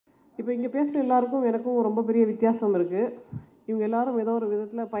இப்போ இங்கே பேசுகிற எல்லாருக்கும் எனக்கும் ரொம்ப பெரிய வித்தியாசம் இருக்குது. இவங்க எல்லாரும் ஏதோ ஒரு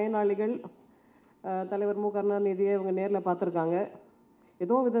விதத்தில் பயனாளிகள். தலைவர் மு கருணாநிதியை இவங்க நேரில் பார்த்துருக்காங்க.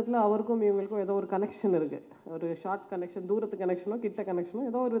 ஏதோ விதத்தில் அவருக்கும் இவங்களுக்கும் ஏதோ ஒரு கனெக்ஷன் இருக்குது. ஒரு ஷார்ட் கனெக்ஷன், தூரத்து கனெக்ஷனோ கிட்ட கனெக்ஷனோ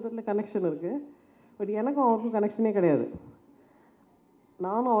ஏதோ ஒரு விதத்தில் கனெக்ஷன் இருக்குது. பட் எனக்கும் அவருக்கும் கனெக்ஷனே கிடையாது.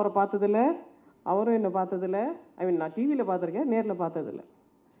 நானும் அவரை பார்த்ததில்ல, அவரும் என்னை பார்த்ததில்ல. ஐ மீன், நான் டிவியில் பார்த்துருக்கேன், நேரில் பார்த்ததில்ல.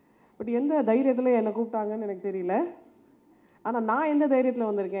 பட் எந்த தைரியத்தில் என்னை கூப்பிட்டாங்கன்னு எனக்கு தெரியல. ஆனால் நான் எந்த தைரியத்தில்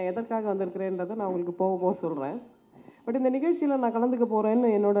வந்திருக்கேன், எதற்காக வந்திருக்கிறேன்றதை நான் உங்களுக்கு போக போக சொல்கிறேன். பட் இந்த நிகழ்ச்சியில் நான் கலந்துக்க போகிறேன்னு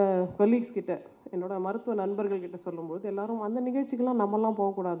என்னோடய கொலீக்ஸ் கிட்ட, என்னோடய மருத்துவ நண்பர்கள்கிட்ட சொல்லும்போது எல்லாரும் அந்த நிகழ்ச்சிக்கெலாம் நம்மலாம்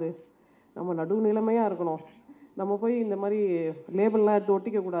போகக்கூடாது, நம்ம நடுவு நிலைமையாக இருக்கணும், நம்ம போய் இந்த மாதிரி லேபிள்லாம் எடுத்து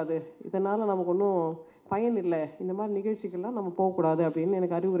ஒட்டிக்கக்கூடாது, இதனால் நமக்கு ஒன்றும் பயன் இல்லை, இந்த மாதிரி நிகழ்ச்சிக்கெல்லாம் நம்ம போகக்கூடாது அப்படின்னு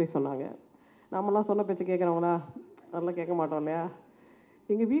எனக்கு அறிவுரை சொன்னாங்க. நம்மலாம் சொன்ன பேச்சு கேட்குறவங்களா? அதெல்லாம் கேட்க மாட்டோம் இல்லையா?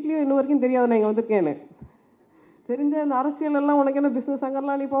 எங்கள் வீட்லேயும் இன்னும் வரைக்கும் தெரியாது நான் இங்கே வந்திருக்கேன்னு. தெரிஞ்ச இந்த அரசியலெல்லாம் உனக்கு என்ன பிஸ்னஸ்,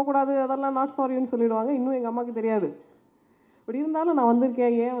 அங்கெல்லாம் நீ போகக்கூடாது, அதெல்லாம் நாட் ஃபார் யூன்னு சொல்லிவிடுவாங்க. இன்னும் எங்கள் அம்மாவுக்கு தெரியாது. இப்படி இருந்தாலும் நான்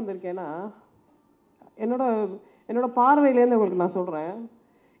வந்திருக்கேன். ஏன் வந்திருக்கேன்னா, என்னோட பார்வையிலேருந்து உங்களுக்கு நான் சொல்கிறேன்.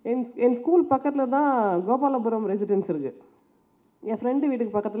 என் ஸ்கூல் பக்கத்தில் தான் கோபாலபுரம் ரெசிடென்ஸ் இருக்குது. என் ஃப்ரெண்டு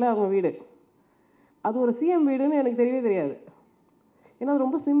வீட்டுக்கு பக்கத்தில் அவங்க வீடு. அது ஒரு சிஎம் வீடுன்னு எனக்கு தெரியவே தெரியாது. ஏன்னா அது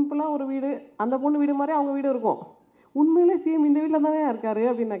ரொம்ப சிம்பிளாக ஒரு வீடு. அந்த பொண்ணு வீடு மாதிரி அவங்க வீடு இருக்கும். உண்மையிலே சிஎம் இந்த வீட்டில் தானே இருக்காரு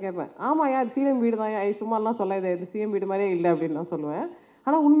அப்படின்னு நான் கேட்பேன். ஆமாம், அது சிஎம் வீடு தான், சும்மாலாம் சொல்லாது, இது சிஎம் வீடு மாதிரியே இல்லை அப்படின்னு நான் சொல்லுவேன்.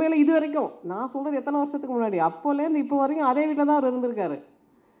 ஆனால் உண்மையிலே இது வரைக்கும் நான் சொல்கிறது எத்தனை வருஷத்துக்கு முன்னாடி, அப்போலேருந்து இப்போ வரைக்கும் அதே வீட்டில் தான் அவர் இருந்திருக்காரு.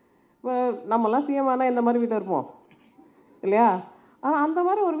 இப்போ நம்மலாம் சிஎம் ஆனால் இந்த மாதிரி வீட்டில் இருப்போம் இல்லையா? ஆனால் அந்த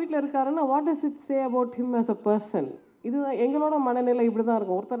மாதிரி ஒரு வீட்டில் இருக்காருன்னா what does it say about him as a person? இதுதான் எங்களோட மனநிலை. இப்படி தான்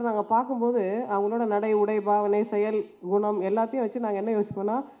இருக்கும். ஒருத்தர் நாங்கள் பார்க்கும்போது அவங்களோட நடை, உடை, பாவனை, செயல், குணம் எல்லாத்தையும் வச்சு நாங்கள் என்ன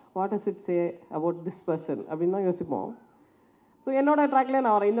யோசிப்போம்னா, what does it say about this person அப்படின்னு தான் யோசிப்போம். ஸோ என்னோட ட்ராக்லேயே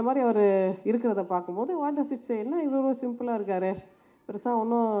நான் வரேன். இந்த மாதிரி அவர் இருக்கிறத பார்க்கும்போது வாட் டஸ் இட் சே, என்ன இவ்வளோ சிம்பிளாக இருக்காரு, பெருசாக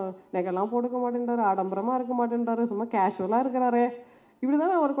ஒன்றும் நெகெல்லாம் போட்டுக்க மாட்டேன்றாரு, ஆடம்பரமாக இருக்க மாட்டேன்றாரு, சும்மா கேஷுவலாக இருக்கிறாரு, இப்படி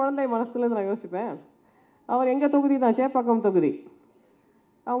தானே ஒரு குழந்தை மனசுலேருந்து நான் யோசிப்பேன். அவர் எங்கள் தொகுதி தான், சேப்பாக்கம் தொகுதி.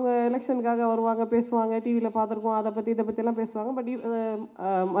 அவங்க எலெக்ஷனுக்காக வருவாங்க, பேசுவாங்க, டிவியில் பார்த்துருக்கோம், அதை பற்றி இதை பற்றிலாம் பேசுவாங்க. பட்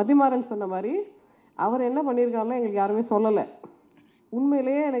மதிமாறன் சொன்ன மாதிரி அவர் என்ன பண்ணியிருக்காருன்னா எங்களுக்கு யாருமே சொல்லலை.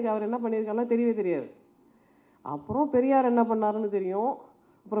 உண்மையிலேயே எனக்கு அவர் என்ன பண்ணியிருக்காருன்னா தெரியவே தெரியாது. அப்புறம் பெரியார் என்ன பண்ணாருன்னு தெரியும்.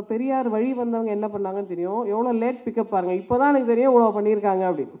 அப்புறம் பெரியார் வழி வந்தவங்க என்ன பண்ணாங்கன்னு தெரியும். எவ்வளோ லேட் பிக்கப் பாருங்கள், இப்போ தான் எனக்கு தெரியும் இவ்வளோ பண்ணியிருக்காங்க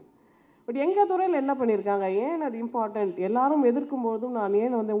அப்படின்னு. பட் எங்கள் துறையில் என்ன பண்ணியிருக்காங்க, ஏன் அது இம்பார்ட்டண்ட், எல்லாரும் எதிர்க்கும் போதும் நான்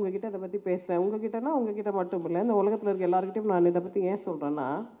ஏன் வந்து உங்ககிட்ட இதை பற்றி பேசுகிறேன். உங்ககிட்டனா உங்ககிட்ட மட்டும் இல்லை, இந்த உலகத்தில் இருக்க எல்லாருக்கிட்டையும் நான் இதை பற்றி ஏன் சொல்கிறேன்னா,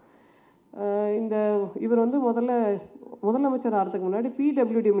 இவர் வந்து முதலமைச்சர் ஆகிறதுக்கு முன்னாடி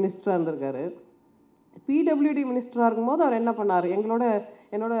பிடபிள்யூடி மினிஸ்டராக இருந்திருக்காரு. பிடபிள்யூடி மினிஸ்டராக இருக்கும்போது அவர் என்ன பண்ணார்,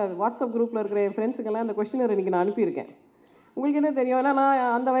 என்னோட வாட்ஸ்அப் குரூப்பில் இருக்கிற என் ஃப்ரெண்ட்ஸுக்கெல்லாம் இந்த கொஸ்டினர் இன்றைக்கி நான் அனுப்பியிருக்கேன். உங்களுக்கு என்ன தெரியும், ஏன்னா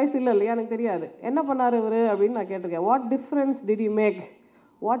நான் அந்த வயசு இல்லை இல்லையா, எனக்கு தெரியாது. என்ன பண்ணார் இவர் அப்படின்னு நான் கேட்டிருக்கேன். What difference did you make,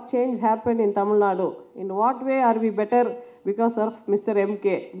 what change happen in Tamil Nadu, in what way or we better because of mister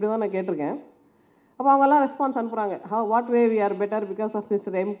MK, இப்படி தான் நான் கேட்டிருக்கேன். அப்போ அவங்கெல்லாம் ரெஸ்பான்ஸ் அனுப்புகிறாங்க. What way we are better because of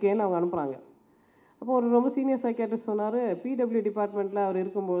mister எம்கேன்னு அவங்க அனுப்புகிறாங்க. அப்போ ஒரு ரொம்ப சீனியர் சைக்கியாட்ரிஸ்ட் சொன்னார், பிடபிள்யூ டிபார்ட்மெண்ட்டில் அவர்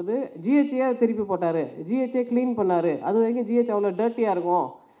இருக்கும்போது ஜிஹெச்ஏ திருப்பி போட்டார், ஜிஹெச்ஏ க்ளீன் பண்ணார், அது வரைக்கும் ஜிஹெச் அவ்வளோ டர்ட்டியாக இருக்கும்,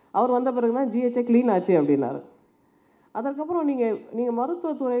 அவர் வந்த பிறகு தான் ஜிஹெச்ஏ க்ளீன் ஆச்சு அப்படின்னாரு. அதற்கப்புறம் நீங்கள்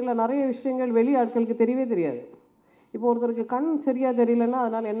மருத்துவத்துறையில் நிறைய விஷயங்கள் வெளி ஆட்களுக்கு தெரியவே தெரியாது. இப்போ ஒருத்தருக்கு கண் சரியாக தெரியலன்னா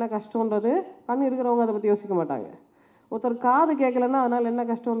அதனால் என்ன கஷ்டன்றது கண் இருக்கிறவங்க அதை பற்றி யோசிக்க மாட்டாங்க. ஒருத்தர் காது கேட்கலன்னா அதனால் என்ன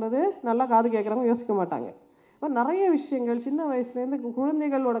கஷ்டன்றது நல்லா காது கேட்குறவங்க யோசிக்க மாட்டாங்க. இப்போ நிறைய விஷயங்கள் சின்ன வயசுலேருந்து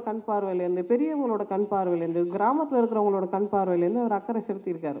குழந்தைகளோட கண் பார்வையிலேருந்து, பெரியவங்களோட கண் பார்வையிலேருந்து, கிராமத்தில் இருக்கிறவங்களோட கண் பார்வையிலேருந்து அவர் அக்கறை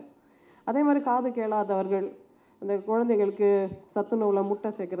செலுத்தியிருக்காரு. அதே மாதிரி காது கேளாதவர்கள், அந்த குழந்தைகளுக்கு சத்துணவில் முட்டை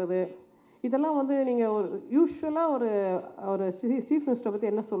சேர்க்குறது, இதெல்லாம் வந்து நீங்கள் ஒரு யூஸ்வலாக ஒரு சீஃப் மினிஸ்டரை பற்றி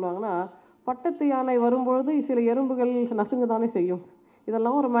என்ன சொல்லுவாங்கன்னா, பட்டத்து யானை வரும்பொழுது சில எறும்புகள் நசுங்க தானே செய்யும்,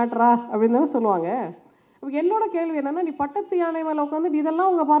 இதெல்லாம் ஒரு மேட்டரா அப்படின்னு தானே சொல்லுவாங்க. இப்போ என்னோட கேள்வி என்னென்னா, நீ பட்டத்து யானை மேலே உட்காந்துட்டு இதெல்லாம்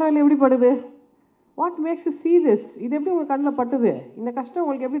உங்கள் பார்வையில் எப்படி படுது, what makes you see this, இது எப்படி உங்கள் கண்ணில் பட்டுது, இந்த கஷ்டம்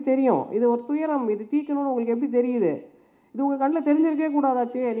உங்களுக்கு எப்படி தெரியும், இது ஒரு துயரம், இது தீக்கணும்னு உங்களுக்கு எப்படி தெரியுது, இது உங்கள் கண்ணில் தெரிஞ்சிருக்கவே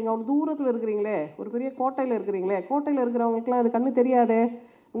கூடாதாச்சே, நீங்கள் அவ்வளோ தூரத்தில் இருக்கிறீங்களே, ஒரு பெரிய கோட்டையில் இருக்கிறீங்களே, கோட்டையில் இருக்கிறவங்களுக்குலாம் அது கண்ணு தெரியாதே,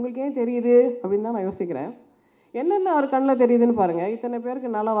 உங்களுக்கு ஏன் தெரியுது அப்படின்னு தான் நான் யோசிக்கிறேன். என்னென்ன அவர் கண்ணில் தெரியுதுன்னு பாருங்கள். இத்தனை பேருக்கு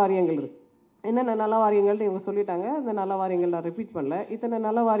நல வாரியங்கள் இருக்குது. என்னென்ன நல வாரியங்கள்னு இவங்க சொல்லிட்டாங்க. இந்த நல வாரியங்கள் நான் ரிப்பீட் பண்ணல. இத்தனை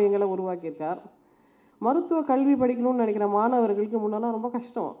நல வாரியங்களை உருவாக்கியிருக்கார். மருத்துவ கல்வி படிக்கணும்னு நினைக்கிற மாணவர்களுக்கு முன்னெல்லாம் ரொம்ப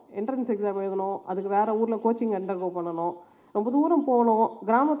கஷ்டம். என்ட்ரன்ஸ் எக்ஸாம் எழுதணும், அதுக்கு வேறு ஊரில் கோச்சிங் அண்டர்கோ பண்ணணும், ரொம்ப தூரம் போகணும்.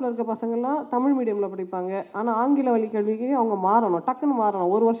 கிராமத்தில் இருக்க பசங்கள்லாம் தமிழ் மீடியமில் படிப்பாங்க, ஆனால் ஆங்கில வழி கல்விக்கு அவங்க மாறணும், டக்குன்னு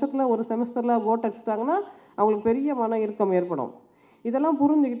மாறணும். ஒரு வருஷத்தில் ஒரு செமஸ்டரில் போட் அடிச்சிட்டாங்கன்னா அவங்களுக்கு பெரிய மன இறுக்கம் ஏற்படும். இதெல்லாம்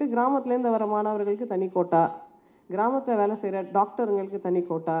புரிஞ்சுக்கிட்டு கிராமத்துலேருந்து வர மாணவர்களுக்கு தனி கோட்டா, கிராமத்தில் வேலை செய்கிற டாக்டருங்களுக்கு தனி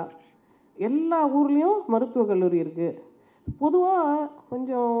கோட்டா, எல்லா ஊர்லேயும் மருத்துவக் கல்லூரி இருக்குது. பொதுவாக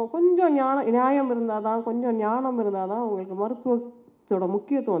கொஞ்சம் கொஞ்சம் நியாயம் இருந்தால் தான், கொஞ்சம் ஞானம் இருந்தால் தான் உங்களுக்கு மருத்துவத்தோட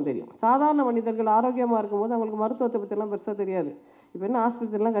முக்கியத்துவம் தெரியும். சாதாரண மனிதர்கள் ஆரோக்கியமாக இருக்கும்போது அவங்களுக்கு மருத்துவத்தை பற்றிலாம் பெருசாக தெரியாது. இப்போ என்ன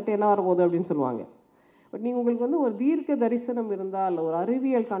ஆஸ்பத்திரிலாம் கட்டி என்ன வரப்போகுது அப்படின்னு சொல்லுவாங்க. பட் நீங்கள் உங்களுக்கு வந்து ஒரு தீர்க்க தரிசனம் இருந்தால், ஒரு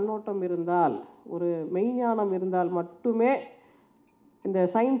அறிவியல் கண்ணோட்டம் இருந்தால், ஒரு மெய்ஞானம் இருந்தால் மட்டுமே இந்த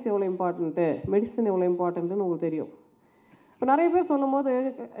சயின்ஸ் எவ்வளோ இம்பார்ட்டண்ட்டு, மெடிசன் எவ்வளோ இம்பார்ட்டண்ட்டுன்னு உங்களுக்கு தெரியும். இப்போ நிறைய பேர் சொல்லும்போது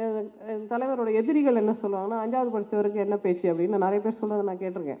தலைவரோட எதிரிகள் என்ன சொல்லுவாங்கன்னா, 5வது படித்தவருக்கு என்ன பேச்சு அப்படின்னு நிறைய பேர் சொல்கிறத நான்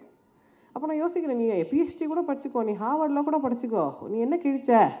கேட்டிருக்கேன். அப்போ நான் யோசிக்கிறேன், நீ பிஹெச்டி கூட படிச்சுக்கோ, நீ ஹார்வர்டில் கூட படிச்சுக்கோ, நீ என்ன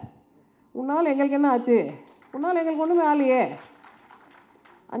கிழிச்ச, உன்னால் எங்களுக்கு என்ன ஆச்சு, உன்னால் எங்களுக்கு ஒன்றுமே ஆலையே.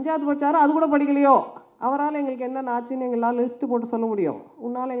 5வது படித்தாரோ அது கூட படிக்கலையோ, அவரால் எங்களுக்கு என்னென்ன ஆச்சுன்னு எங்களால் லிஸ்ட்டு போட்டு சொல்ல முடியும்.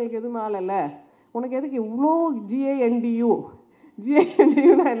 உன்னால் எங்களுக்கு எதுவுமே ஆலைல்ல, உனக்கு எதுக்கு இவ்வளோ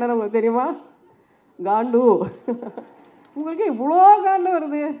ஜிஏஎன்டியூனா என்னென்னு உங்களுக்கு தெரியுமா? காண்டு. உங்களுக்கு இவ்வளோ காண்டு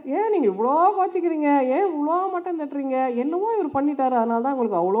வருது, ஏன் நீங்கள் இவ்வளோ கோச்சிக்கிறீங்க, ஏன் இவ்வளோ மட்டும் தட்டுறீங்க, என்னவோ இவர் பண்ணிட்டாரு அதனால தான்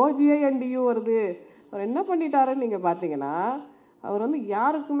உங்களுக்கு அவ்வளோ ஜிஏஎன்டியூ வருது. அவர் என்ன பண்ணிட்டாருன்னு நீங்கள் பார்த்தீங்கன்னா, அவர் வந்து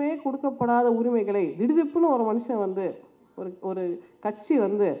யாருக்குமே கொடுக்கப்படாத உரிமைகளை திடுதிப்புன்னு ஒரு மனுஷன் வந்து ஒரு கட்சி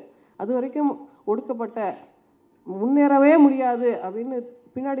வந்து அது வரைக்கும் ஒடுக்கப்பட்ட, முன்னேறவே முடியாது அப்படின்னு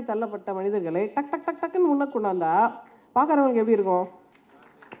பின்னாடி தள்ளப்பட்ட மனிதர்களை டக் டக் டக் டக்குன்னு முன்ன கொண்டாந்தா பார்க்குறவங்களுக்கு எப்படி இருக்கும்?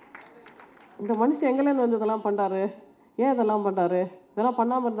 இந்த மனுஷன் எங்கேலேருந்து வந்து இதெல்லாம் பண்ணுறாரு, ஏன் இதெல்லாம் பண்ணுறாரு, இதெல்லாம்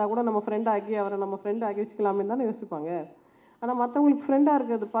பண்ணாமல் இருந்தால் கூட நம்ம ஃப்ரெண்டாக்கி அவரை நம்ம ஃப்ரெண்டாக்கி வச்சுக்கலாமே தானே யோசிப்பாங்க. ஆனால் மற்றவங்களுக்கு ஃப்ரெண்டாக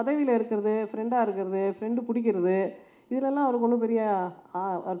இருக்கிறது, பதவியில் இருக்கிறது, ஃப்ரெண்டாக இருக்கிறது, ஃப்ரெண்டு பிடிக்கிறது, இதிலெல்லாம் அவருக்கு ஒன்றும் பெரிய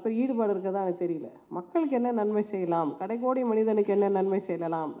ஈடுபாடு இருக்கிறதா எனக்கு தெரியல. மக்களுக்கு என்ன நன்மை செய்யலாம், கடைக்கோடி மனிதனுக்கு என்ன நன்மை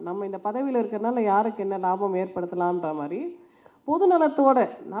செய்யலாம், நம்ம இந்த பதவியில் இருக்கிறதுனால யாருக்கு என்ன லாபம் ஏற்படுத்தலாம்ன்ற மாதிரி பொதுநலத்தோடு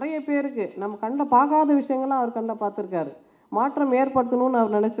நிறைய பேருக்கு நம்ம கண்ணில் பார்க்காத விஷயங்கள்லாம் அவர் கண்ணில் பார்த்துருக்காரு, மாற்றம் ஏற்படுத்தணும்னு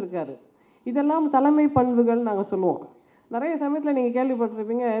அவர் நினச்சிருக்காரு. இதெல்லாம் தலைமை பண்புகள் நாங்கள் சொல்லுவோம். நிறைய சமயத்தில் நீங்கள்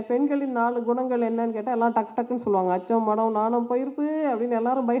கேள்விப்பட்டிருப்பீங்க, பெண்களின் 4 குணங்கள் என்னன்னு கேட்டால் எல்லாம் டக் டக்குன்னு சொல்லுவாங்க. அச்சம், மடம், நாணம், பயிர்ப்பு அப்படின்னு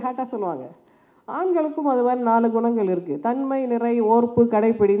எல்லாரும் பைஹாட்டாக சொல்லுவாங்க. ஆண்களுக்கும் அது மாதிரி 4 குணங்கள் இருக்குது. தன்மை, நிறை, ஓர்ப்பு,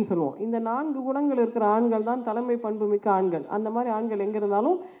 கடைப்பிடின்னு சொல்லுவோம். இந்த 4 குணங்கள் இருக்கிற ஆண்கள் தான் தலைமை பண்பு மிக்க ஆண்கள். அந்த மாதிரி ஆண்கள் எங்கே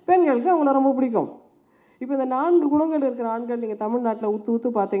இருந்தாலும் பெண்களுக்கு அவங்கள ரொம்ப பிடிக்கும். இப்போ இந்த 4 குணங்கள் இருக்கிற ஆண்கள் நீங்கள் தமிழ்நாட்டில்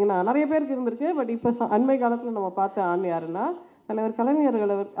ஊற்று பார்த்தீங்கன்னா நிறைய பேருக்கு இருந்திருக்கு. பட் இப்போ அண்மை காலத்தில் நம்ம பார்த்த ஆண் யாருன்னா தலைவர்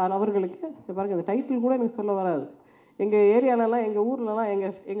கலைஞர்கள் அவர்களுக்கு பாருங்கள், இந்த டைட்டில் கூட எனக்கு சொல்ல வராது. எங்கள் ஏரியாலலாம், எங்கள் ஊர்லலாம்,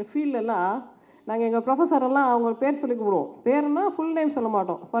 எங்கள் ஃபீல்டெல்லாம் நாங்கள் எங்கள் ப்ரொஃபஸரெல்லாம் அவங்க பேர் சொல்லி கூப்பிடுவோம். பேருன்னா ஃபுல் நேம் சொல்ல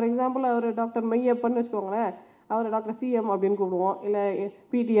மாட்டோம். ஃபார் எக்ஸாம்பிள் அவர் டாக்டர் மையப்பன்னு வச்சுக்கோங்களேன், அவர் டாக்டர் சிஎம் அப்படின்னு கூப்பிடுவோம், இல்லை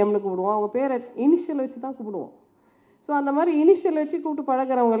பிடிஎம்னு கூப்பிடுவோம். அவங்க பேரை இனிஷியல் வச்சு தான் கூப்பிடுவோம். ஸோ அந்த மாதிரி இனிஷியல் வச்சு கூப்பிட்டு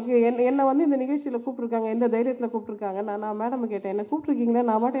பழகிறவங்களுக்கு என்னை வந்து இந்த நிகழ்ச்சியில் கூப்பிட்ருக்காங்க, எந்த தைரியத்தில் கூப்பிட்ருக்காங்க. நான் மேடம் கேட்டேன், என்ன கூப்பிட்ருக்கீங்களே,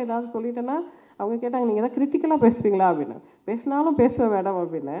 நான் பாட்டு ஏதாவது சொல்லிட்டேன்னா அவங்க கேட்டாங்க, நீங்கள் எதாவது கிரிட்டிக்கலாக பேசுவீங்களா அப்படின்னு. பேசினாலும் பேசுவேன் மேடம்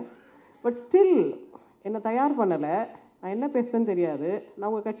அப்படின்னு. பட் ஸ்டில் என்னை தயார் பண்ணலை. நான் என்ன பேசுவேன்னு தெரியாது. நான்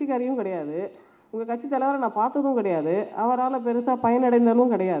உங்கள் கட்சிக்காரியும் கிடையாது, உங்கள் கட்சி தலைவரை நான் பார்த்ததும் கிடையாது, அவரால் பெருசாக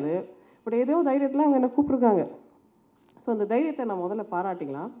பயனடைந்தாலும் கிடையாது. பட் ஏதோ தைரியத்தில் அவங்க என்னை கூப்பிட்ருக்காங்க. ஸோ அந்த தைரியத்தை நான் முதல்ல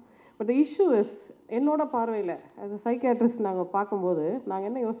பாராட்டிக்கலாம். பட் த இஷ்யூ இஸ், என்னோட பார்வையில் ஆஸ் அ சைக்கியாட்ரிஸ்ட் நாங்கள் பார்க்கும்போது நாங்கள்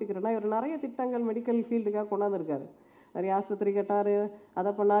என்ன யோசிக்கிறோன்னா, இவர் நிறைய திட்டங்கள் மெடிக்கல் ஃபீல்டுக்காக கொண்டாந்துருக்காரு. நிறைய ஆஸ்பத்திரி கட்டார்,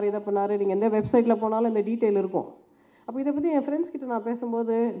 அதை பண்ணார், இதை பண்ணார். நீங்கள் எந்த வெப்சைட்டில் போனாலும் இந்த டீட்டெயில் இருக்கும். அப்போ இதை பற்றி என் ஃப்ரெண்ட்ஸ் கிட்ட நான்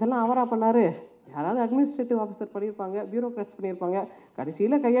பேசும்போது, இதெல்லாம் அவராக பண்ணார், யாராவது அட்மினிஸ்ட்ரேட்டிவ் ஆஃபீஸர் பண்ணியிருப்பாங்க, பியூரோக்ராட்ஸ் பண்ணியிருப்பாங்க,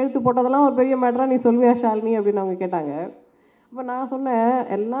 கடைசியில் கையெழுத்து போட்டதெல்லாம் ஒரு பெரிய மேட்டரா நீ சொல்வியா ஷாலினி அப்படின்னு அவங்க கேட்டாங்க. அப்போ நான் சொன்னேன்,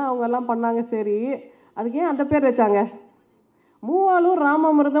 எல்லாம் அவங்கெல்லாம் பண்ணாங்க, சரி அதுக்கு ஏன் அந்த பேர் வச்சாங்க? மூவாலூர்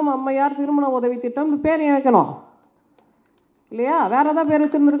ராமாமிர்தம் அம்மையார் திருமண உதவி திட்டம் பேர் ஏன் வைக்கணும் இல்லையா? வேறு ஏதாவது பேர்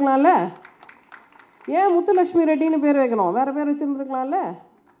வச்சுருந்துருக்கலாம்ல. ஏன் முத்துலட்சுமி ரெட்டின்னு பேர் வைக்கணும்? வேறு பேர் வச்சுருந்துருக்கலாம்ல.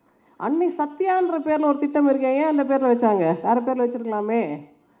 அன்னை சத்யான்ற பேரில் ஒரு திட்டம் இருக்கேன், ஏன் அந்த பேரில் வச்சாங்க? வேறு பேரில் வச்சுருக்கலாமே.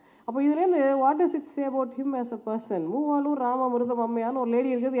 அப்போ இதுலேருந்து what is it say about him as a person? Moovalur Ramamirtham அம்மையார்னு ஒரு லேடி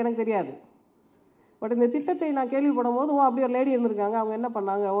இருக்கிறது எனக்கு தெரியாது. பட் இந்த திட்டத்தை நான் கேள்விப்படும் போது, அப்படி ஒரு லேடி இருந்திருக்காங்க, அவங்க என்ன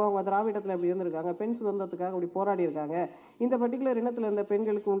பண்ணாங்க, அவங்க திராவிடத்தில் இப்படி இருந்திருக்காங்க, பெண் சுதந்திரத்துக்காக அப்படி போராடி இருக்காங்க, இந்த பர்டிகுலர் இனத்தில் இருந்த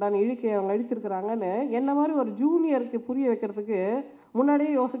பெண்களுக்கு உண்டான இழுக்கையை அவங்க அடிச்சிருக்கிறாங்கன்னு என்ன மாதிரி ஒரு ஜூனியருக்கு புரிய வைக்கிறதுக்கு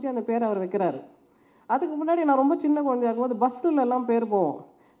முன்னாடியே யோசித்து அந்த பேரை அவர் வைக்கிறாரு. அதுக்கு முன்னாடி நான் ரொம்ப சின்ன குழந்தையா இருக்கும்போது பஸ்ஸுலெல்லாம் பேர் போவோம்.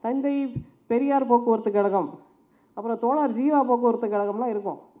 தந்தை பெரியார் போக்குவரத்து கழகம், அப்புறம் தோழர் ஜீவா போக்குவரத்து கழகம்லாம்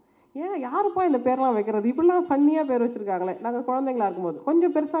இருக்கும். ஏன் யாருப்பா இந்த பேர்லாம் வைக்கிறது, இப்படிலாம் ஃபன்னியாக பேர் வச்சுருக்காங்களே. நாங்கள் குழந்தைங்களா இருக்கும்போது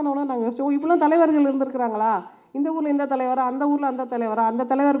கொஞ்சம் பெருசானவனா நாங்கள் யோசிச்சோம், இப்படிலாம் தலைவர்கள் இருந்திருக்கிறாங்களா, இந்த ஊரில் இந்த தலைவரா, அந்த ஊரில் அந்த தலைவரா, அந்த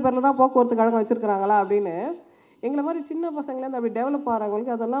தலைவர் பேரில் தான் போக்குவரத்து கழகம் வச்சுருக்கிறாங்களா அப்படின்னு. எங்களை மாதிரி சின்ன பசங்களேருந்து அப்படி டெவலப்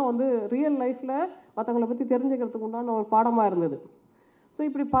ஆகிறவங்களுக்கு அதெல்லாம் வந்து ரியல் லைஃப்பில் மற்றவங்களை பற்றி தெரிஞ்சுக்கிறதுக்கு உண்டான ஒரு பாடமாக இருந்தது. ஸோ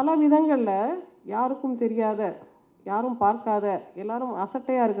இப்படி பல விதங்களில் யாருக்கும் தெரியாத, யாரும் பார்க்காத, எல்லாரும்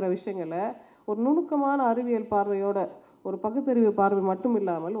அசட்டையாக இருக்கிற விஷயங்களை ஒரு நுணுக்கமான அறிவியல் பார்வையோட, ஒரு பகுத்தறிவு பார்வை மட்டும்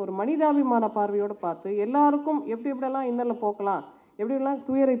இல்லாமல் ஒரு மனிதாபிமான பார்வையோடு பார்த்து எல்லாருக்கும் எப்படி எப்படியெல்லாம் இன்னலில் போக்கலாம், எப்படியெல்லாம்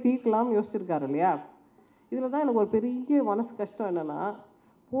துயரை தீர்க்கலாம்னு யோசிச்சிருக்காரு இல்லையா. இதில் தான் எனக்கு ஒரு பெரிய மனசு கஷ்டம் என்னென்னா,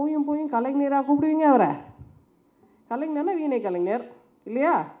 போயும் கலைஞராக கூப்பிடுவீங்க அவரை. கலைஞர்னா வீணை கலைஞர்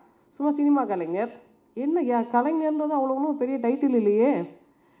இல்லையா, சும்மா சினிமா கலைஞர். என்ன கலைஞர்ன்றது அவ்வளோ ஒன்றும் பெரிய டைட்டில் இல்லையே.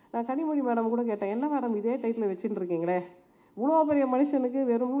 நான் கனிமொழி மேடம் கூட கேட்டேன், என்ன மேடம் இதே டைட்டில் வச்சுட்டு இருக்கீங்களே, இவ்வளோ பெரிய மனுஷனுக்கு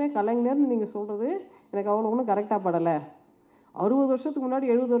வெறும்னே கலைஞர்னு நீங்கள் சொல்கிறது எனக்கு அவ்வளோ ஒன்றும் கரெக்டாக படலை. 60 வருஷத்துக்கு முன்னாடி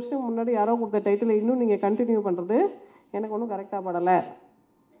 70 வருஷம் முன்னாடி யாரோ கொடுத்த டைட்டில் இன்னும் நீங்கள் கண்டினியூ பண்ணுறது எனக்கு ஒன்றும் கரெக்டாக படலை.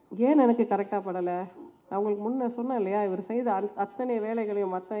 ஏன் எனக்கு கரெக்டாக படலை? அவங்களுக்கு முன்னே சொன்னேன் இல்லையா, இவர் செய்த அத்தனை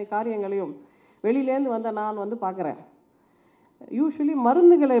வேலைகளையும் அத்தனை காரியங்களையும் வெளியிலேருந்து வந்த நான் வந்து பார்க்குறேன். யூஸ்வலி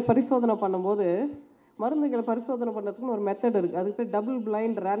மருந்துகளை பரிசோதனை பண்ணும்போது, மருந்துகளை பரிசோதனை பண்ணுறதுக்குன்னு ஒரு மெத்தட் இருக்குது. அதுக்கு பேர் டபுள்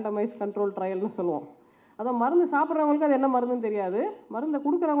பிளைண்ட் ரேண்டமைஸ் கண்ட்ரோல் ட்ரையல்னு சொல்லுவோம். அதான் மருந்து சாப்பிட்றவங்களுக்கு அது என்ன மருந்துன்னு தெரியாது, மருந்தை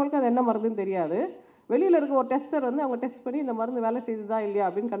கொடுக்குறவங்களுக்கு அது என்ன மருந்துன்னு தெரியாது. வெளியில் இருக்க ஒரு டெஸ்டர் வந்து அவங்க டெஸ்ட் பண்ணி இந்த மருந்து வேலை செய்யுதா இல்லையா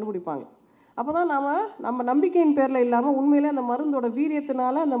அப்படின்னு கண்டுபிடிப்பாங்க. அப்போ தான் நம்ம நம்பிக்கையின் பேரில் இல்லாமல் உண்மையிலே அந்த மருந்தோட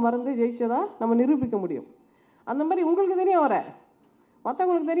வீரியத்தினால அந்த மருந்து ஜெயிச்சதா நம்ம நிரூபிக்க முடியும். அந்த மாதிரி உங்களுக்கு தெரியும் அவரை,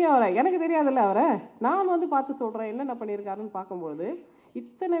 மற்றவங்களுக்கு தெரியும் அவரை, எனக்கு தெரியாதுல்ல அவரை. நான் வந்து பார்த்து சொல்கிறேன் என்னென்ன பண்ணியிருக்காருன்னு பார்க்கும்போது,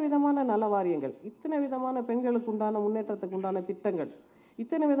 இத்தனை விதமான நல வாரியங்கள், இத்தனை விதமான பெண்களுக்கு உண்டான முன்னேற்றத்துக்கு உண்டான திட்டங்கள்,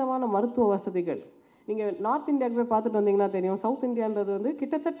 இத்தனை விதமான மருத்துவ வசதிகள். நீங்கள் நார்த் இந்தியாவுக்கு போய் பார்த்துட்டு வந்தீங்கன்னா தெரியும், சவுத் இந்தியான்றது வந்து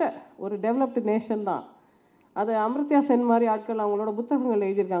கிட்டத்தட்ட ஒரு டெவலப்டு நேஷன் தான். அது அமிர்த்யா சென் மாதிரி ஆட்கள் அவங்களோட புத்தகங்கள்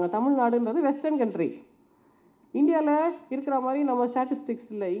எழுதியிருக்காங்க. தமிழ்நாடுன்றது வெஸ்டர்ன் கண்ட்ரி. இந்தியாவில் இருக்கிற மாதிரி நம்ம ஸ்டாட்டிஸ்டிக்ஸ்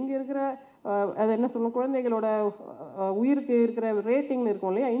இல்லை. இங்கே இருக்கிற அது என்ன சொல்லணும், குழந்தைகளோட உயிருக்கு இருக்கிற ரேட்டிங்னு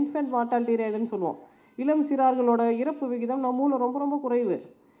இருக்கும் இல்லையா, இன்ஃபென்ட் மார்ட்டாலிட்டி ரேட்டுன்னு சொல்லுவோம். இளம் சிறார்களோட இறப்பு விகிதம் நம்ம ஊரில் ரொம்ப ரொம்ப குறைவு.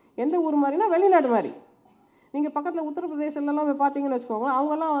 எந்த ஊர் மாதிரினா வெளிநாடு மாதிரி. நீங்கள் பக்கத்தில் உத்தரப்பிரதேசம்லாம் போய் பார்த்தீங்கன்னு வச்சுக்கோங்களேன்,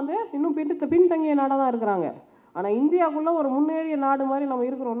 அவங்கெல்லாம் வந்து இன்னும் பின்தங்கிய நாடாக தான் இருக்கிறாங்க. ஆனால் இந்தியாவுக்குள்ளே ஒரு முன்னேறிய நாடு மாதிரி நம்ம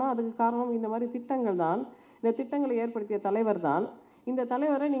இருக்கிறோன்னா அதுக்கு காரணம் இந்த மாதிரி திட்டங்கள் தான். இந்த திட்டங்களை ஏற்படுத்திய தலைவர் தான். இந்த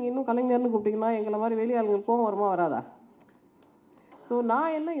தலைவரை நீங்கள் இன்னும் கலைஞர்னு கூப்பிட்டீங்கன்னா எங்களை மாதிரி வெளியாளுங்களுக்கு கோவம் வருமா வராதா? ஸோ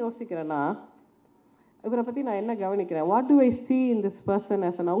நான் என்ன யோசிக்கிறேன்னா, இவரை பற்றி நான் என்ன கவனிக்கிறேன், what to I C in this person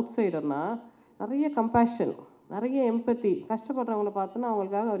as an out சைடர்னா, நிறைய கம்பேஷன், நிறைய எம்பத்தி. கஷ்டப்படுறவங்களை பார்த்தோன்னா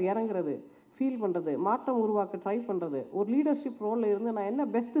அவங்களுக்காக அவர் இறங்குறது, ஃபீல் பண்ணுறது, மாற்றம் உருவாக்க ட்ரை பண்ணுறது, ஒரு லீடர்ஷிப் ரோலில் இருந்து நான் என்ன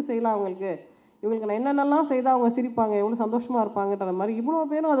பெஸ்ட்டு செய்யலாம் அவங்களுக்கு, இவங்களுக்கு நான் என்னென்னலாம் செய்தால் அவங்க சிரிப்பாங்க, எவ்வளோ சந்தோஷமாக இருப்பாங்கன்ற மாதிரி இவ்வளோ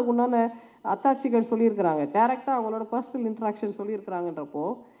பேரும் அதுக்கு உண்டான அத்தாட்சிகள் சொல்லியிருக்கிறாங்க. டேரெக்டாக அவங்களோட பர்சனல் இன்ட்ராக்ஷன் சொல்லியிருக்கிறாங்கன்றப்போ,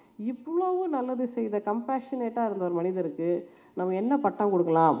 இவ்வளவு நல்லது செய்த கம்பேஷனேட்டாக இருந்த ஒரு மனிதருக்கு நம்ம என்ன பட்டம்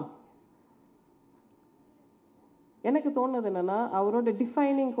கொடுக்கலாம்? எனக்கு தோணுது என்னென்னா, அவரோட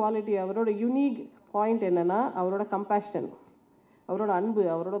டிஃபைனிங் குவாலிட்டி, அவரோட யூனிக் பாயிண்ட் என்னென்னா அவரோட கம்பேஷன், அவரோட அன்பு,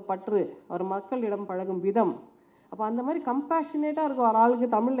 அவரோட பற்று, அவர் மக்களிடம் பழகும் விதம். அப்போ அந்த மாதிரி கம்பேஷனேட்டாக இருக்கும் ஒரு ஆளுக்கு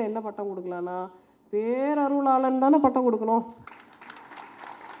தமிழில் என்ன பட்டம் கொடுக்கலான்னா, பேரருளாளன் தானே பட்டம் கொடுக்கணும்.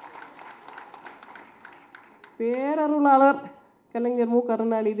 பேரருளாளர் கலைஞர் மு.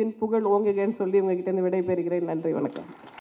 கருணாநிதியின் புகழ் ஓங்குகன்னு சொல்லி உங்ககிட்ட இருந்து விடைபெறுகிறேன். நன்றி, வணக்கம்.